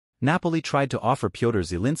Napoli tried to offer Piotr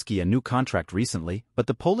Zielinski a new contract recently, but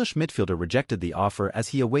the Polish midfielder rejected the offer as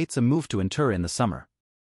he awaits a move to Inter in the summer.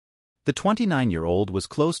 The 29-year-old was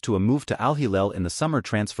close to a move to Al Hilal in the summer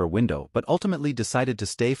transfer window but ultimately decided to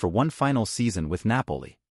stay for one final season with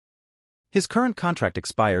Napoli. His current contract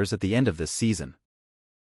expires at the end of this season.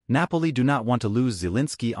 Napoli do not want to lose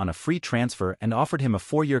Zielinski on a free transfer and offered him a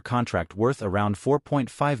 4-year contract worth around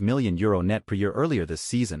 €4.5 million net per year earlier this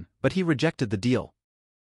season, but he rejected the deal.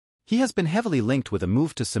 He has been heavily linked with a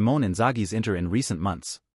move to Simone Inzaghi's Inter in recent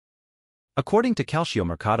months. According to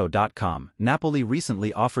calciomercato.com, Napoli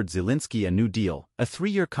recently offered Zielinski a new deal, a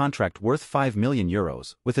 3-year contract worth €5 million,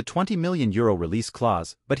 with a €20 million release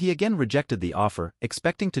clause, but he again rejected the offer,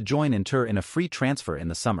 expecting to join Inter in a free transfer in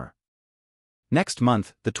the summer. Next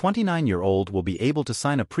month, the 29-year-old will be able to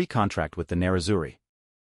sign a pre-contract with the Nerazzurri.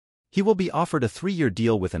 He will be offered a 3-year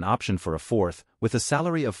deal with an option for a 4th, with a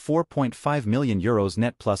salary of €4.5 million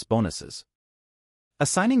net plus bonuses. A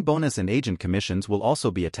signing bonus and agent commissions will also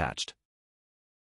be attached.